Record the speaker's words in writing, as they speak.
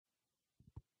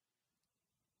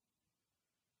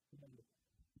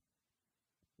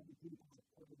people have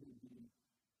credited the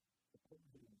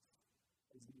Persians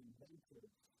as the inventors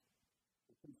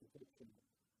of crucifixion.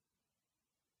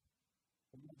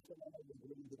 And we said I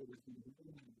believe that it was the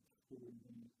Romans who were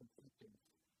the conflictors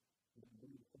that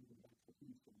believed some of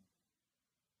execution.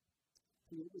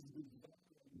 So it was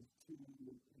designed to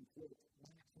inflict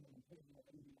maximum pain on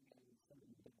everyone in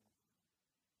certain death.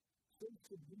 So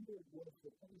severe was the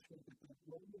punishment that the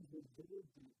Romans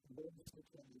reserved it for those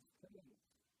such as saints,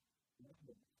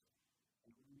 rebels,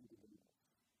 and evildoers.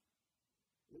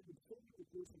 They would take the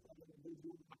crucified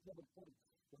individual in a public place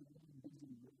or on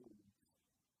busy roads.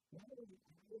 Not only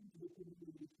adding to the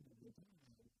humiliation of the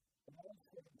time, but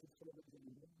also to serve as a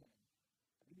warning.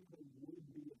 Anyone would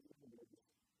be offenders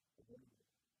of Rome.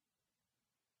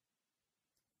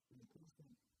 And the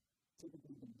punishment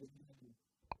typically began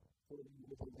for the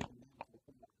individual in the natural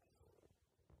fact.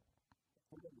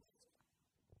 First,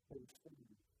 they were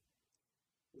stoned.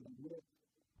 With a whip,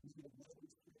 made of leather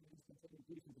strings containing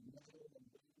pieces of metal and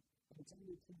wood,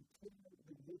 intended to tear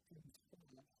the victim's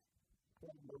flesh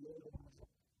from the lower half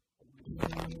of the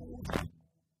body all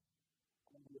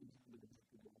the way down to the back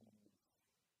of their knees.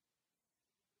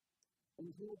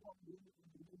 And the whole part of the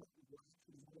nearby blacks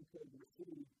was located in the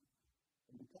city,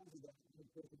 and because of that, one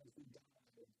person who died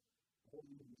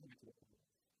holding them into the cross.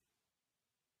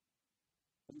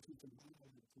 Those who survived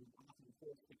to often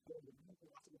force the kill the people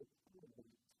also were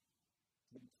part of it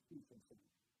to execute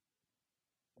themselves.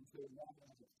 And so that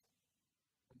was it.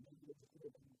 And then there was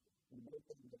certain and both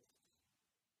of this.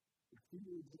 The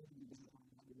fear of them began on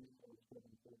how to make those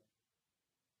going forward.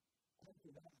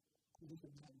 After that, he was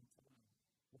a man of time.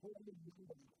 The whole other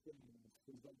number of things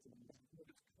resulted in that.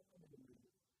 Most commonly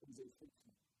was a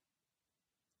fiction.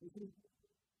 You see,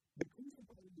 the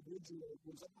crucified individual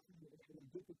was often in a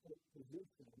difficult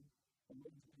position and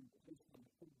was being placed on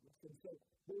the cross. And so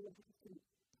they would have to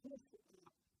push up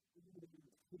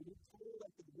to be told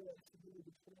at the wrist to be able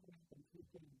to turn up and take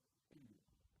him in.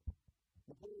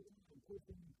 The whole time,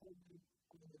 pushing and pulling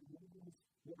on their knees,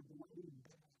 their bloody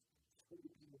back,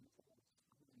 scraping the cross.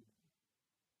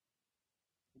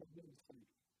 What did he say?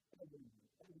 Everyone,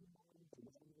 the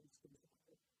Romans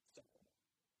crucified, suffered.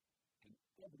 And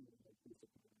everyone they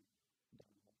crucified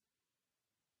died,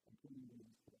 including the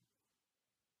Israelites.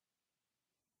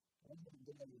 On that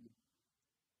day,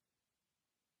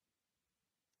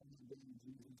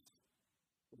 Jesus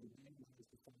would evangelize his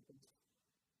disciples,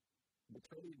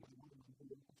 betrayed by one of them who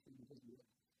would actually be his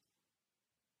wife.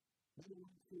 Then he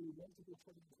went to multiple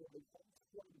places where a false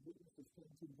flood of witnesses came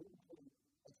to brutally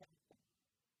attack them.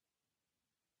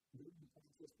 During the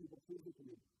process, people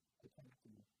physically attacked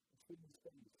him, spit in his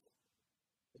face,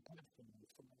 they punched him,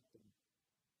 they slapped him.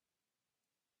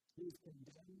 He was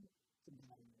condemned to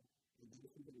die and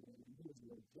those who believed him. He was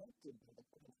rejected by the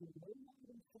crowd who no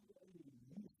longer saw any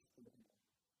use for him,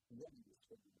 ready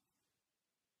for him.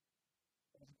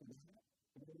 After that,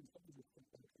 the Roman soldiers took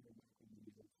back to their back on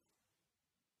Jesus.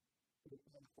 They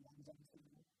found thorns on his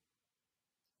head,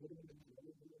 put him in the middle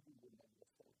of the road, and they let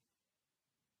him fall.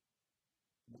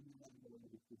 Then they let him away to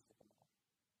be crucified.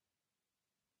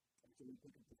 After we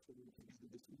pick up the story together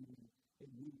this evening in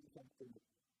Luke chapter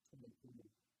 23,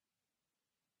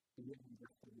 beginning in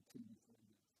verse 32 before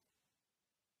this.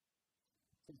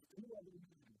 Since two other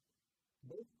men,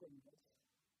 both criminals,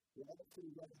 were also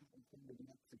led out in front of the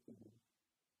executioner.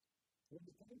 When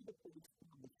the time the police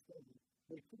found the slave,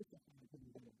 they crucified him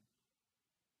there.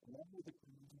 Along with the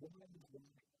criminals, one on his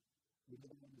right, the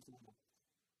other on his left.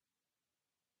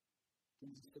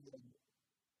 Jesus said,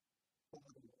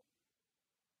 Father,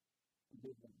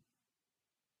 forgive them.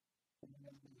 And they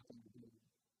have nothing to do.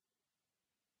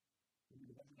 And he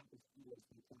divided up his fields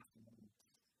and cast them out.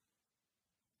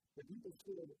 The people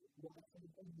stood watching,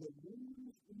 and the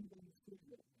rumors even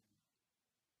feared him.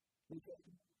 Because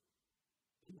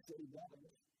he said,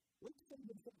 "Brothers, let's save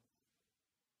himself.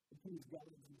 If he is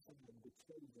God's Son,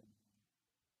 betray them."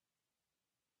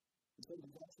 And so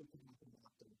he also came up and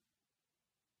mocked them.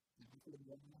 And after the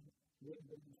one, they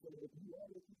said, "If you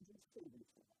are the King, save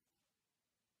yourself."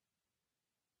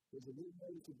 There's a new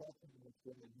notice about him that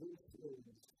says, "This is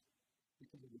the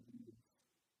King of the Jews."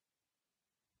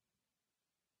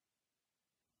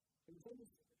 It's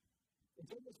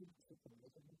almost not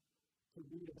surprising to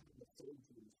read about the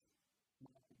soldiers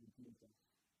mocking Jesus.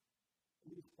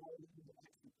 He was fired into the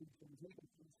executions, making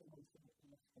some of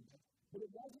himself and death. But it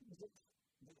wasn't just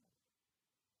that.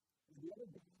 And the other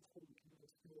guys who were kind of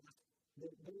scared,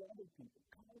 there were other people,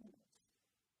 colonists,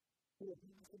 who were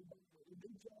passing by, and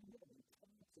they joined in and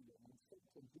talked to them and spoke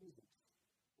to Jesus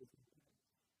with his praise.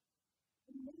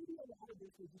 And maybe a lot of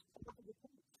this was just part of the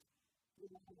point. A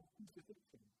lot of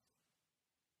crucifixion.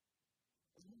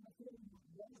 And then I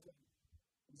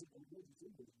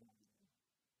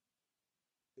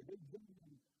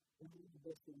done in all the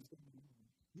best things going on.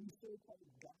 These so-called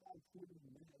God-fearing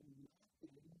men nothing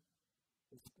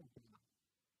is something.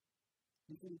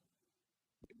 You see,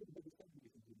 they were the biggest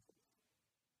enemies of Jesus.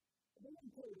 And they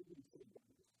didn't care what he said about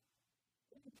this.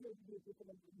 They didn't care if he was looking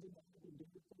at the Bible and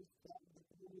doing the first time that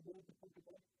they were going to think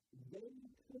about. They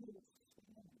couldn't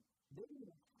stand it. They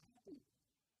were happy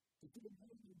to see a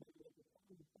man that they had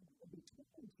found the time and be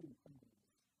taken to the time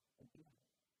of God.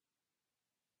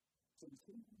 So the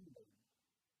same thing there,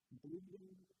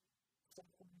 bleeding,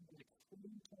 suffering, and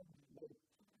extreme pain, they were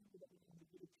tired of the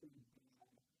hatred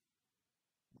by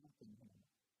nothing more.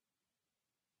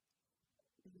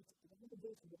 And it's all of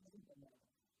this wasn't enough.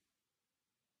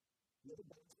 The other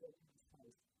gospel in this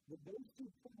house, that those two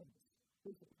friends,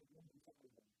 crucified one beside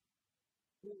them,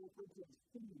 who are referred to as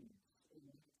thieves in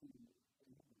Matthew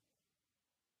 11.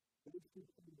 Those two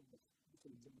friends also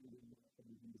joined in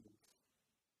welcoming Jesus.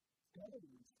 In other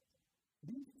words,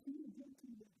 these two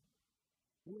guilty men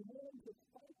were willing to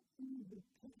fight through the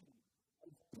pain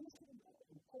of pushing up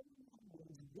and holding on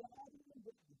as God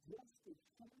with justice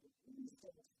shine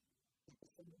incense at the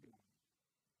Son of God.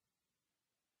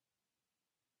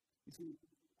 You see,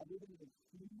 other than the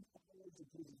few followers of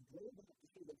Jesus drove up to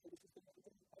show their faces and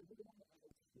everything, everyone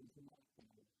else was not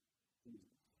following Jesus.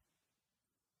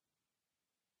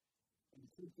 And the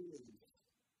truth is,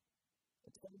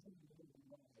 a thousand of their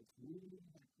lives really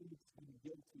have each been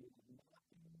guilty of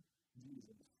mocking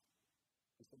Jesus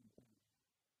for some time.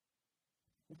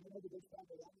 And I know that there's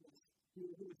probably a lot of us who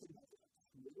would say, that's not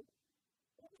true.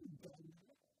 I haven't done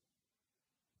that.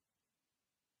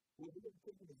 Well, we don't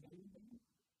think of his name then.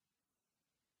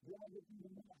 God would be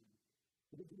the man.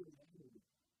 Because he was angry.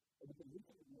 And because we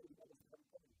can't know that was not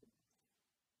coming.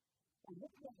 And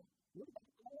what about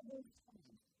all those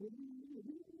times when we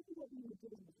knew what we were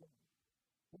doing was wrong?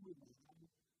 When we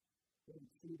lied, when we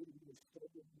cheated, when we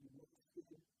stole, when we molested,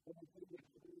 when we hated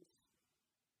others.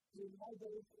 So in all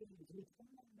those things, we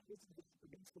turn our noses up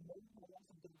against the moral laws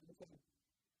of God and say,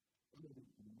 I'm going to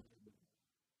do my way.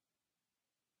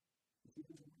 If you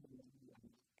just want to run your life,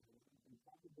 and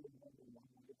probably remember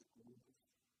one way that all of us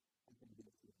have been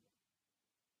guilty of it.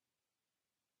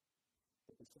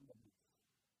 But for some of us,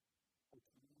 our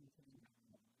time turning our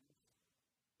lives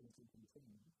into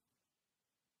continuing.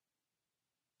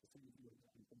 The same thing that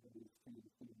happened to somebody who's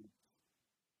treated food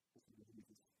as a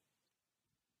Jesus.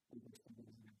 We have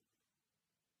somebody here.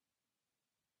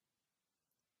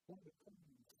 One of the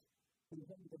criminals who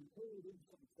had been hurled in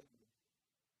something,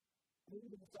 and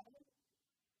even the Father,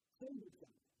 killed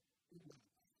himself in the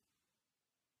life.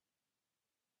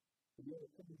 The other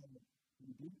criminal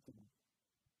rebuked him.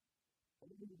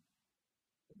 What do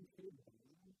you say about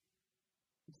it?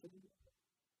 He said,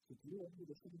 if you are under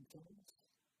the same charge,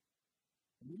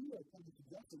 we are coming to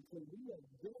justice, so we are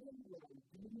getting what our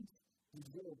deeds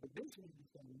deserve. But this man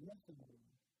said nothing more.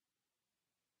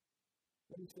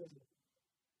 And he said,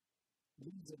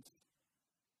 Jesus,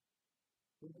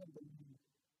 remember me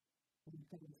when you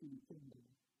come into your kingdom.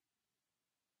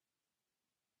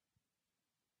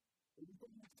 And you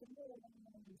can have somewhere along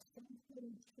something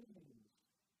changed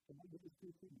among those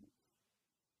two things.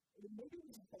 And maybe it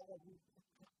was about how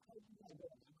you got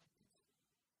there.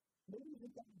 Maybe it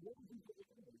was about what you did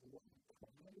there. What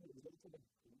crime or what sort of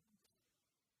crime.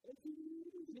 And he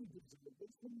knew he deserved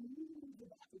this. He knew he was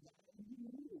about to die. And he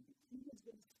knew that he was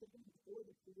going to stand before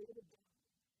the Creator God.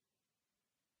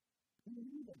 He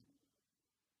knew that.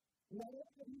 Not only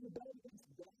that he rebelled against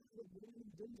God and wanted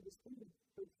to bring to his kingdom,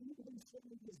 but he even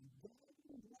showed his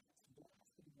dying breath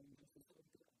blasphemy against the Son of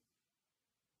God.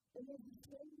 And then he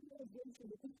came to the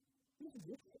realization that this is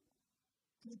it.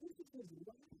 And this is his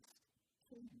last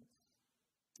chance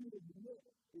to admit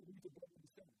that he's a broken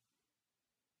sinner.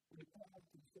 And to cry out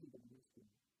to the Savior and rescue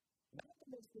him. Not the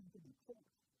most thing to be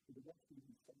cross, but the rescue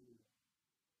his Savior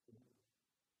from hell.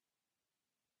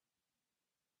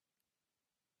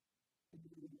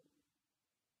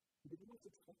 And they don't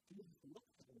expect Jesus to look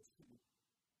at us and say,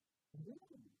 no.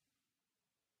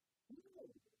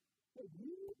 But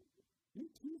you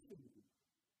too sinful.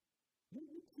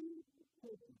 You too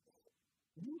hopeless.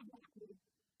 You have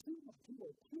too much. You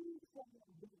are too far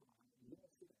from God. And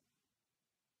that's it.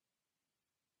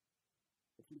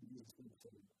 But you do the same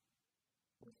thing.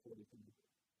 Verse 42.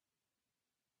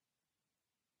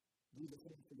 Jesus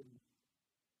said to them,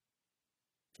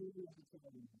 truly I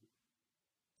tell you,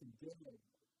 today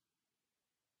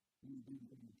you will be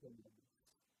in paradise.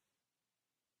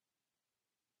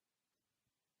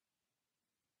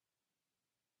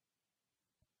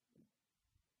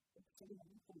 Saying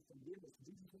I'm for forgiveness,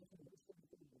 Jesus said to verse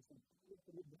 42, and said, that's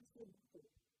still good.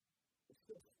 It's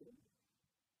still good.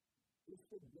 It's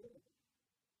still good.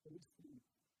 So we see,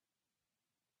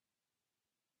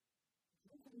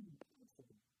 how can you be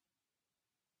possible?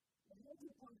 And how is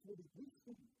it possible that we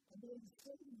see, and there is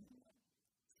so evil,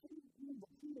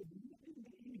 he had nothing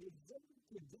that he deserved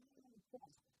to die on the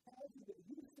cross. How is it that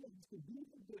he says to be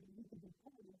forgiven, you can be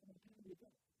pardoned on account of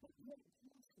God? How is that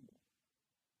possible?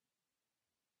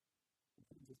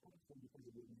 It's possible because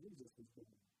of what Jesus has done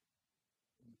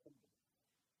in the cross.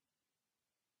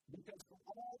 Because for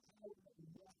all our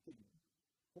nothing,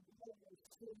 for all our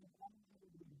sin, all our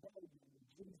rebellion,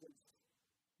 Jesus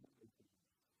died for us.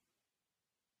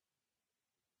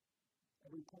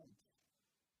 Every point,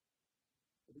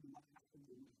 every laugh in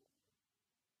the way,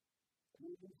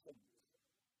 every insult,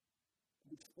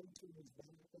 every sprinkling his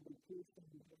back, every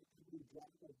piercing his back, every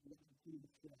drop of blood he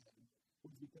shed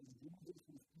was because Jesus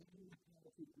was paying the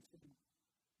penalty for sin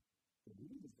that we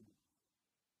deserve.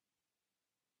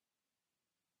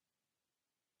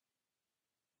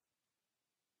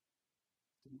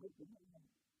 To make the man,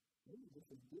 really just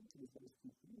as guilty as those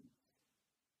two thieves.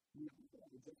 We all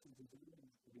are just as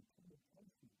deserving of the eternal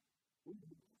punishment. We do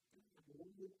not have a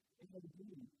way in our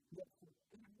being, yet for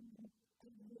every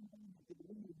moment that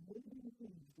we are living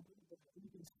things like that, we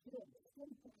can still cry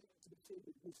out to the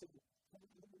Savior who said,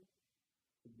 Father,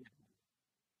 forgive me.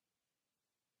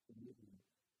 Forgive me.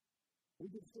 We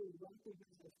can still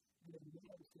recognize and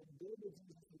acknowledge that there is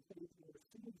Jesus in faith and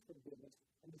receive forgiveness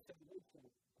and the salvation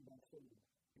of our Savior.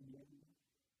 And yet,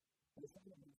 the Son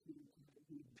of us who is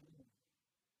done.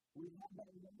 We have that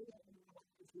moment in our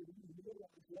lives where we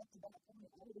realize what to that point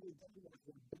all that we've done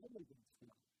was rebel against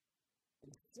God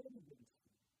and sin against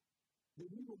Him. That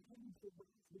we will come to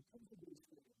wrath because of those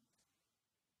things.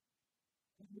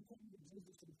 And we come to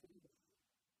Jesus in faith.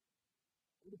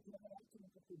 And we cry out to Him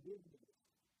for forgiveness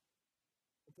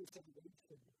and for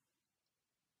salvation.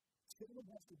 Some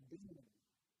of us have been there.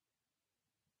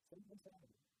 Some of us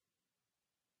haven't.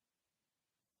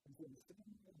 And for the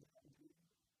same of that day,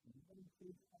 one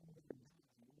thing on their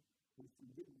die with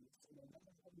forgiveness, and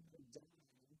another on their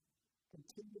die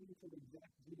continuing to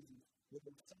reject Jesus with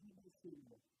a similar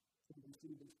fear to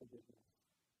receive His forgiveness.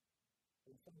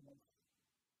 And some of us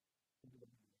into the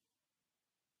Bible.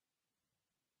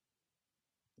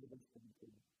 To verse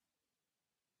 17.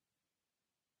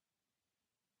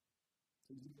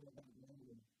 So you know about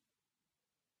London.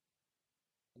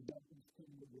 And darkness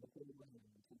came over the whole land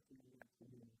until 3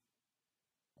 afternoon.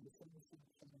 And the sun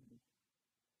stopped shining.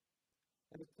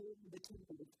 And the curtain of the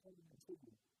temple was torn in two.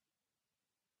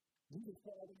 Jesus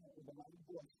called out with a loud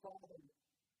voice, Father,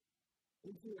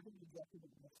 into your hands I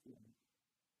commit my spirit.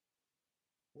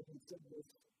 When he said this,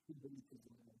 he breathed his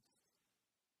last.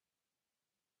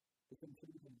 The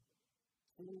conclusion,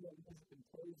 seeing what happened,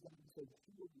 praised God and said,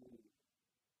 surely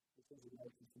this was a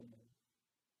righteous man.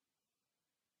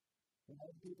 And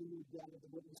all the people who had gathered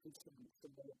the witnesses said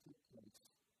what it took place.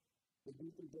 They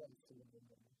beat their breasts to one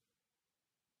another.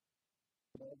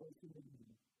 But all those who knew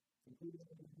him, including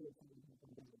the men who had followed him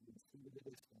from Galilee, stood at a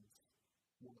distance,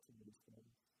 watching his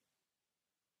face.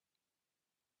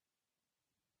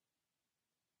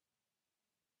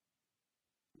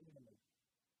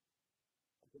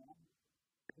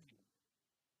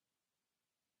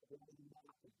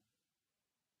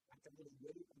 After the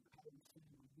weight of having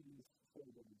seen these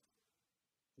shoulders,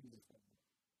 Jesus said,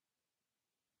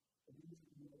 and you need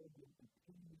to know that the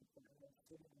payment for our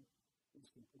sin is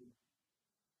complete.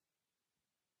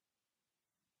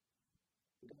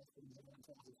 The Gospel of John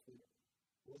tells us that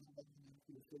one of them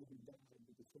after the Savior died,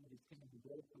 that the Savior came and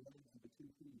broke the legs of the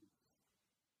two thieves.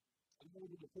 I know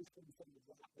that the person from the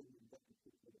Gospel is that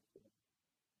particular thing.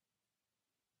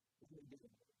 When they did,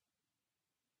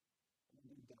 when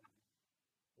they died,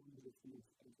 one of those thieves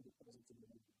entered the presence of the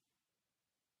Lord.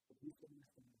 But he said,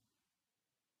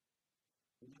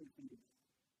 the other thief,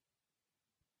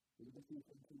 the other thief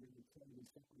entered and returned and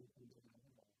separated from the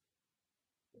hell.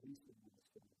 But he said,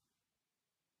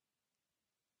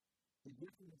 the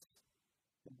difference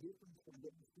from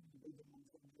those who lived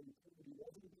amongst them in eternity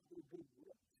wasn't about their good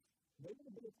works. They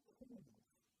were both criminals.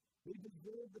 They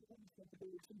deserved the punishment that they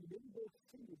received. They were both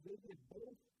sinners. They were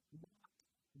both not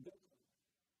God.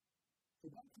 So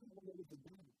that's not what it was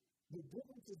about. The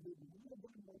difference is that one of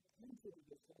them repented of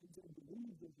their sins and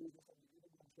believed in Jesus, and the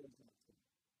other one chose not to.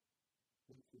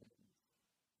 That's the difference.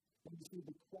 And you see,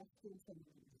 the question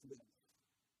tonight is this.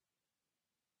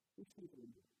 Which people are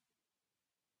you?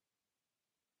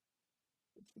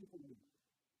 Which people are you?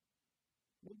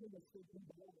 Maybe the people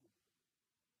who all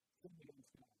sin against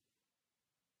God.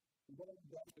 We've all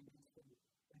dealt against Him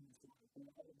in this life. We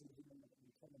all deserve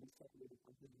and come to be separated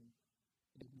from Him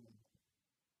in Him.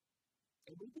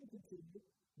 And we can continue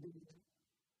doing that.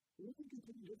 We can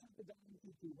continue just like the diamond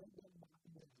to run down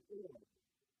the mountain, or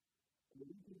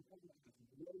we can come back as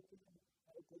broken,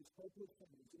 helpless, hopeless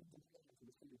sinners in the hands of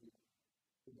the Savior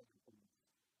who died for us.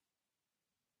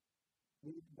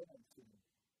 We embrace Him,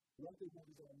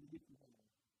 recognize our need for Him,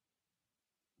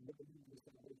 and believe the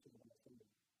salvation of our soul.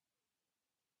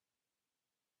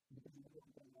 Because we know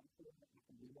that our Lord can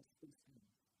forgive us for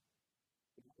sins.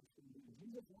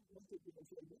 Jesus won't look at you and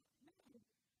say,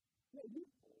 no,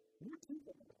 you're too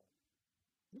bad.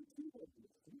 You're too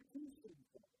hopeless. You're too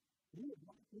sinful. You have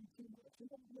not been too much. He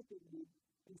won't look at you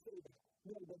and say that.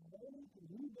 No, the moment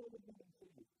you go to Him in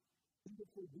faith, He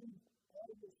will forgive all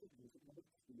your sins and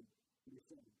rescue your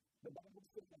sins. The Bible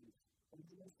says in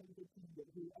Romans 10:15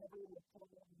 that whoever will call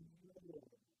on the name of the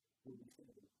Lord will be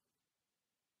saved.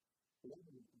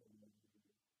 Whoever will call on the name of the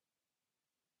Lord.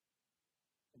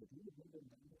 And if you have never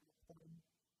done that time,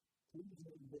 please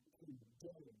know that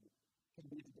today can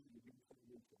be the day of your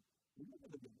salvation. You're not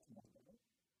going to get tomorrow.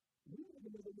 You're not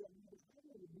going to get another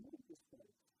hour to be with this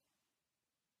place.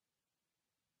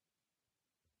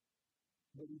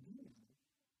 But we do know,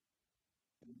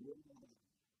 and we will know.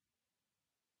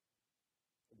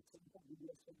 And at some point, we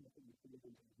will stand up in the field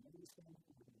of God. Never stand up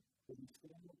in the field, but we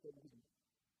stand up in the field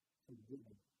for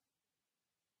good.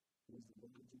 It is the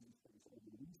Lord Jesus Christ. And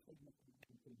we stand up in the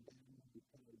field for them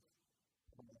because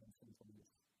of our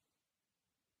sinfulness.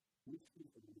 Which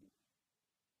people do it?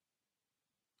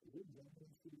 If you're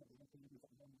genuine to the life of your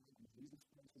own life, and Jesus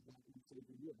Christ is not your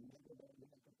Savior, you have never done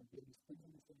that for forgiveness. Please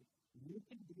understand, you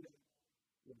can do that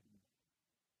right now.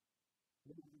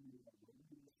 Whatever you are, whatever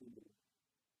you are doing,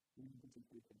 you need to take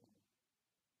care of God.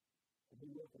 And He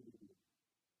will forgive you.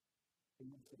 He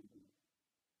will save you.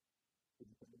 Is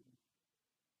it better?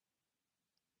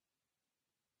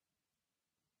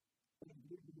 But if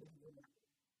you have never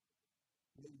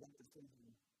made that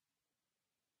decision,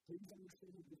 please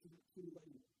understand that this is not too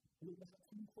late. You're not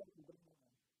too far gone.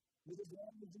 But as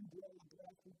long as you draw a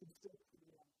breath, you can still come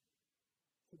out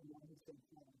to the one who said,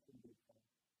 "Father, forgive me."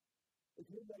 If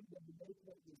you're ready to make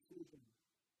that decision,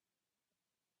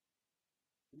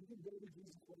 you can go to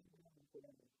Jesus right now and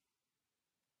forever.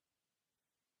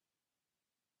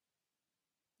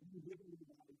 You can give Him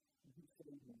your life and He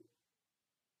saved you.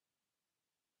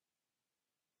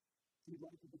 If you'd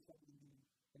like to become me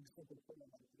and simple prayer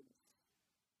like this,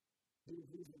 dear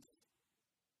Jesus,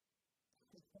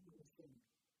 I come to sin.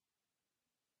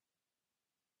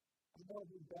 I know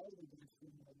I've rebelled against you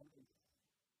in my life,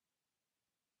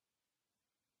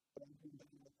 but I've been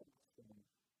done with that sin.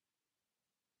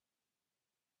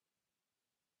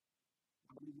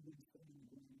 I believe in sin and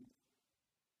believe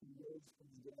He rose from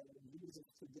the dead, and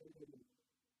Jesus today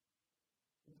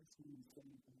asked me to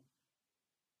save me,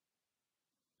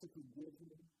 to forgive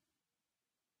me.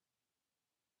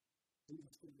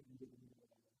 Jesus said that He did me my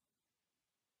life.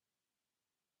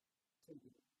 Take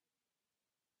it.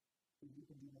 And you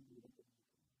can do nothing with it.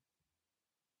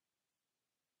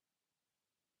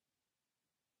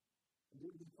 And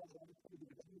dear Father, I pray that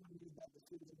if anyone made that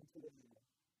decision today,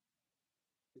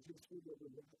 that your Spirit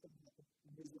would wrap them up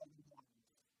in His loving arms.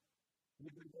 And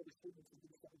if they go to students of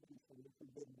your salvation, your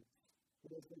forgiveness,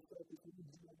 but as they focus on the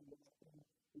journey of walking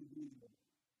with you,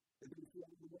 they can see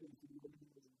all the ways to be living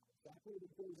their lives. I pray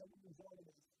that there is anyone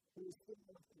joining us who is still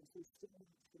not this, who is still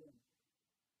not sin,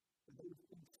 that they would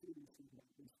think seriously about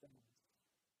these things.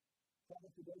 Father,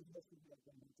 for those of us who have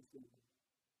done that decision,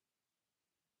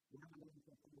 we're not going to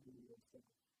continue to do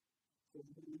ourselves. So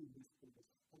we believe this place.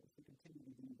 Help us to continue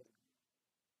to do that.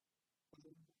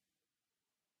 Father,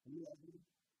 we love you.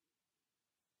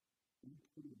 We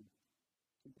prove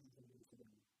 2,000 years ago.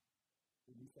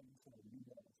 And you said you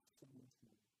love us so much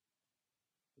more.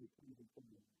 We praise you for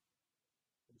you.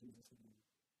 In Jesus' name.